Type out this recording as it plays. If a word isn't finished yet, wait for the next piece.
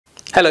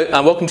Hello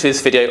and welcome to this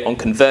video on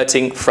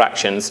converting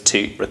fractions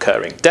to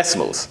recurring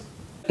decimals.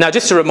 Now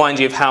just to remind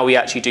you of how we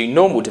actually do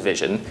normal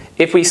division,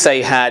 if we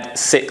say had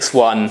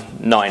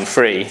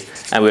 6193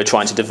 and we were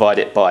trying to divide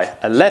it by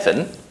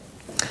 11,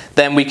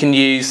 then we can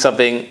use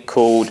something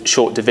called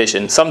short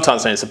division,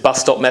 sometimes known as the bus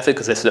stop method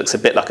because this looks a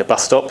bit like a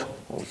bus stop.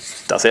 Or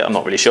does it? I'm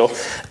not really sure.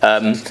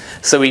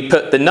 So we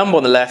put the number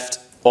on the left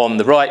on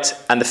the right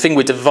and the thing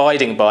we're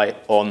dividing by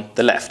on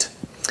the left.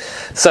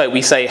 So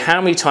we say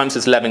how many times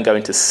does 11 go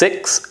into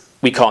 6?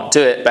 We can't do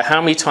it, but how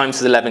many times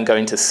does 11 go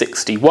into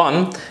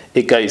 61?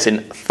 It goes in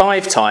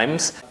 5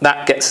 times.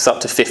 That gets us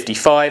up to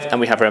 55, and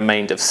we have a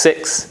remainder of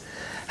 6.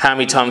 How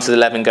many times does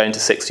 11 go into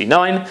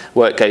 69?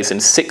 Well, it goes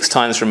in 6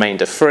 times,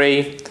 remainder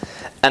 3.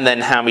 And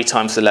then how many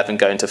times does 11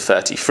 go into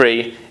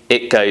 33?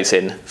 It goes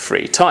in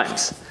 3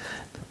 times.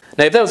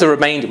 Now, if there was a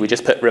remainder, we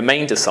just put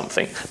remainder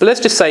something. But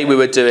let's just say we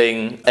were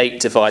doing 8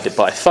 divided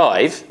by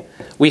 5.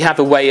 We have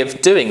a way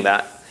of doing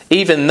that,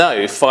 even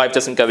though 5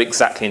 doesn't go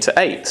exactly into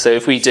 8. So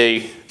if we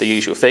do the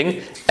usual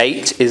thing,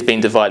 8 is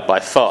being divided by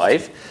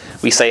 5.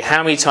 We say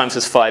how many times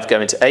does 5 go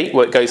into 8?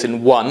 Well, it goes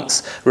in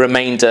once,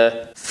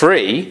 remainder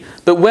 3.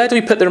 But where do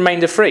we put the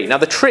remainder 3? Now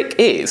the trick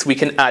is we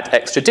can add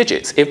extra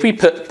digits. If we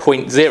put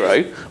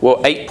 0.0,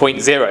 well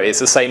 8.0 is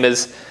the same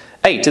as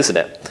 8, isn't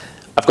it?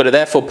 I've got to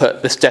therefore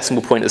put this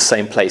decimal point at the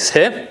same place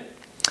here.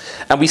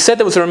 And we said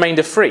there was a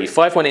remainder 3.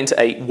 5 went into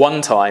 8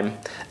 one time,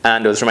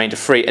 and there was a remainder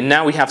 3. And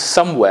now we have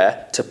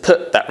somewhere to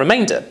put that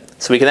remainder.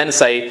 So we can then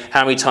say,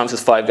 how many times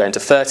does 5 go into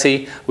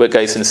 30? Well, it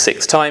goes in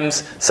 6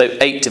 times. So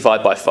 8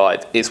 divided by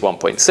 5 is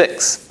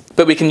 1.6.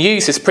 But we can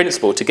use this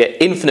principle to get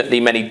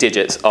infinitely many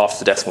digits after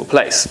the decimal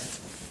place.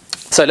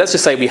 So let's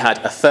just say we had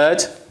a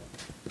third.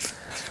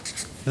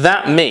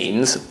 That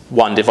means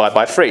 1 divided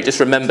by 3.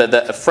 Just remember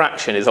that a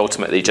fraction is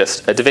ultimately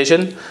just a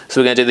division. So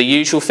we're going to do the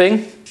usual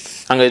thing.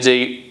 I'm going to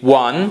do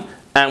 1,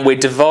 and we're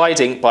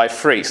dividing by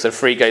 3, so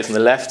 3 goes on the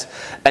left.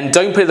 And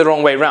don't put it the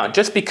wrong way around.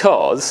 Just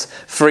because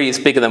 3 is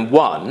bigger than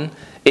 1,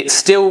 it's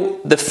still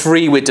the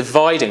 3 we're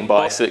dividing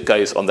by, so it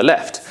goes on the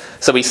left.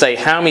 So we say,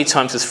 how many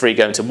times does 3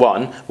 go into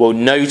 1? Well,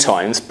 no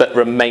times, but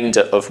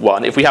remainder of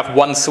 1. If we have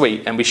 1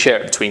 sweet and we share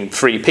it between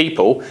 3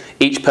 people,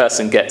 each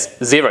person gets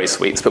 0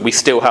 sweets, but we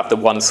still have the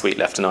 1 sweet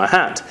left in our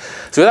hand.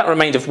 So with that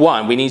remainder of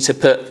 1, we need to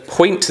put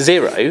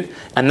 0.0,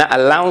 and that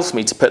allows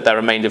me to put that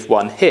remainder of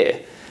 1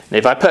 here. And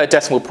if I put a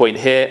decimal point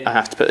here, I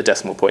have to put a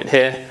decimal point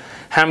here.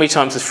 How many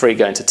times does 3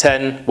 go into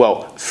 10?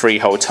 Well, 3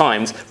 whole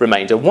times,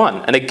 remainder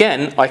 1. And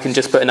again, I can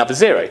just put another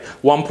 0.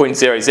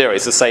 1.00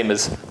 is the same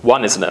as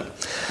 1, isn't it?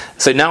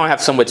 So now I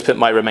have somewhere to put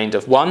my remainder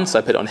of 1, so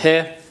I put it on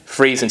here.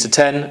 3 is into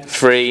 10,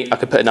 3, I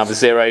could put another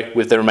 0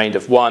 with the remainder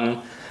of 1.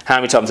 How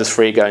many times does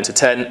 3 go into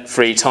 10?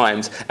 3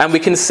 times. And we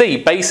can see,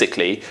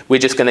 basically, we're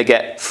just going to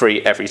get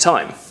 3 every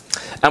time.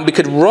 And we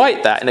could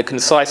write that in a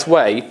concise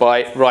way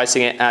by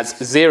writing it as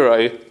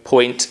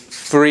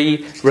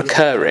 0.3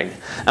 recurring.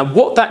 And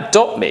what that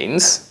dot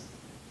means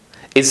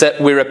is that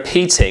we're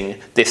repeating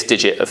this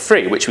digit of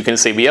 3, which we can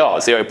see we are,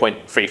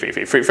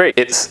 0.33333.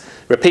 It's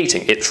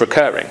repeating, it's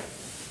recurring.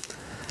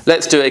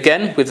 Let's do it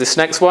again with this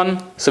next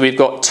one. So we've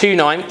got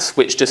 2/9,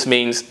 which just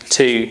means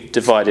 2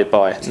 divided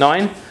by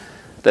 9.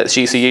 Let's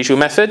use the usual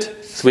method.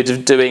 So we're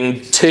doing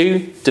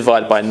 2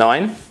 divided by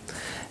 9.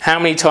 How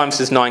many times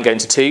does 9 go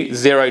into 2?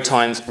 0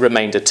 times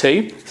remainder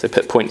 2. So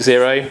put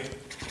 0.0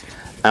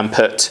 and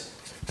put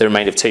the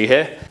remainder of 2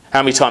 here.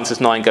 How many times does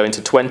 9 go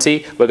into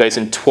 20? Well, it goes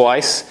in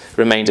twice,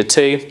 remainder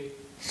 2.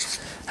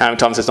 How many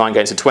times does 9 go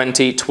into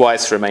 20?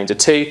 Twice, remainder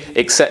 2,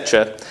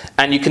 etc.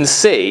 And you can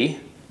see,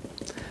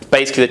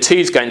 basically the 2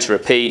 is going to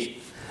repeat,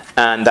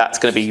 and that's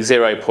going to be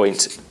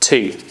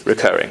 0.2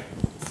 recurring.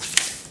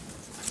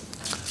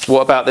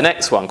 What about the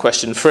next one,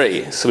 question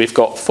 3? So we've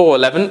got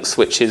 4/11,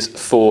 which is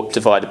 4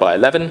 divided by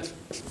 11.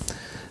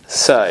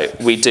 So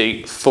we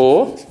do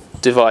 4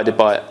 divided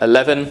by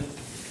 11.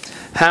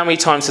 How many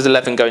times does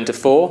 11 go into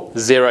 4?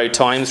 0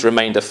 times,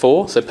 remainder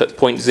 4. So put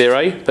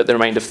 0.0, put the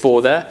remainder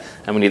 4 there,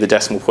 and we need the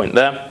decimal point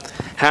there.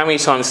 How many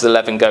times does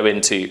 11 go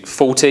into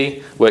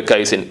 40? Well, it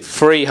goes in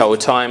 3 whole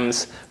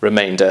times,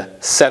 remainder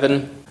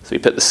 7. So we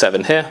put the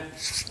 7 here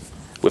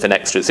with an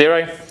extra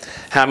 0.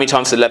 How many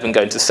times does 11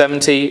 go into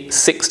 70?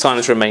 6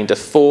 times, remainder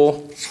 4.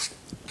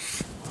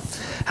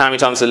 How many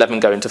times does 11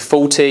 go into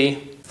 40?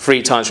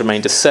 3 times,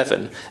 remainder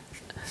 7.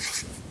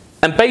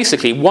 And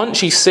basically,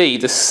 once you see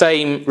the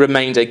same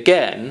remainder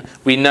again,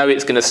 we know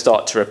it's going to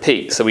start to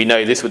repeat. So we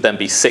know this would then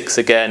be 6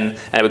 again,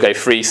 and it would go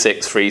 3,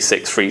 6, 3,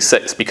 6, 3,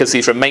 6, because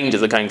these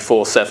remainders are going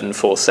 4, 7,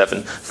 4,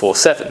 7, 4,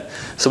 7.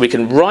 So we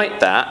can write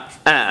that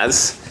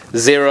as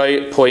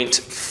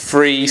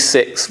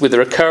 0.36 with the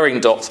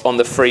recurring dots on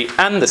the 3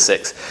 and the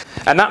 6.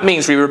 And that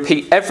means we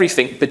repeat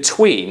everything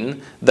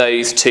between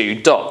those 2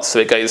 dots. So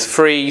it goes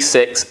 3,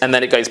 6, and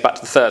then it goes back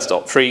to the first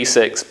dot. 3,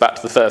 6, back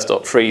to the first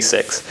dot, 3,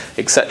 6,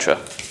 etc.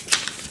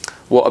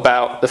 What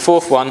about the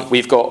fourth one?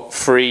 We've got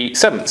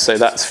 3/7. So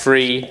that's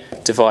 3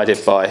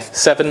 divided by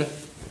 7.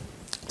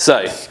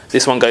 So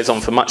this one goes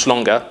on for much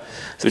longer.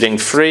 So we're doing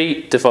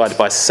 3 divided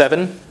by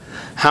 7.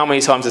 How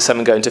many times does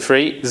 7 go into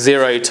 3?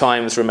 0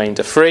 times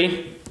remainder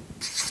 3.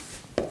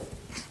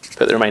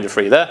 put the remainder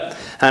 3 there.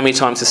 How many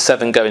times does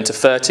 7 go into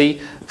 30?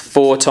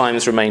 4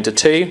 times remainder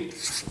 2.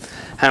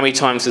 How many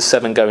times does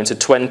 7 go into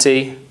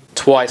 20?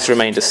 Twice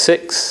remainder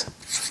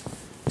 6.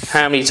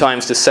 How many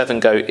times does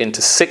 7 go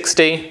into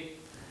 60?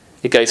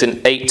 It goes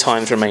in 8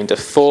 times remainder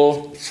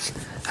 4.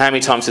 How many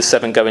times does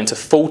 7 go into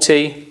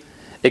 40?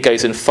 It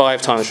goes in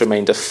 5 times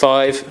remainder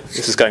 5.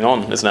 This is going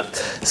on, isn't it?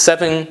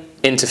 7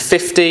 into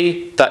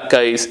 50, that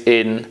goes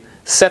in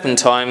 7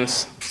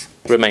 times,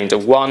 remainder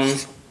 1.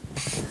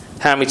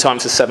 How many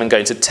times does 7 go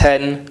into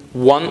 10?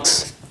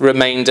 Once,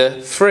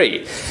 remainder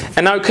 3.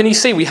 And now can you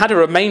see we had a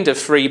remainder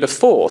 3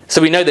 before, so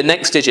we know the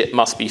next digit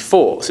must be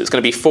 4, so it's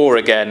going to be 4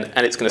 again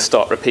and it's going to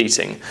start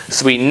repeating.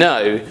 So we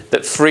know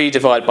that 3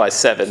 divided by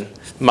 7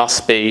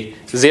 must be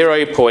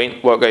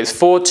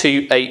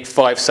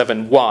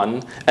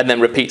 0.42857 and then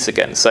repeats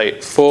again. So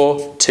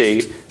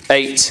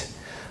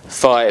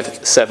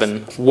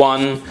 42857.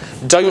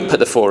 Don't put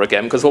the 4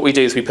 again, because what we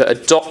do is we put a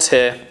dot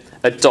here,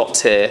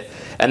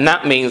 and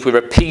that means we're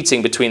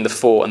repeating between the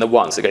 4 and the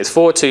 1. So it goes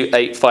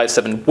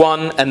 42857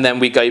 and then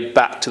we go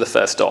back to the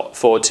first dot,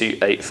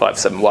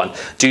 42857.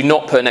 Do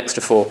not put an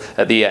extra 4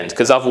 at the end,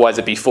 because otherwise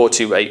it'd be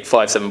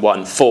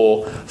 42857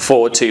 4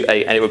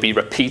 428, and it would be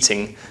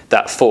repeating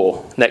that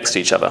 4 next to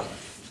each other.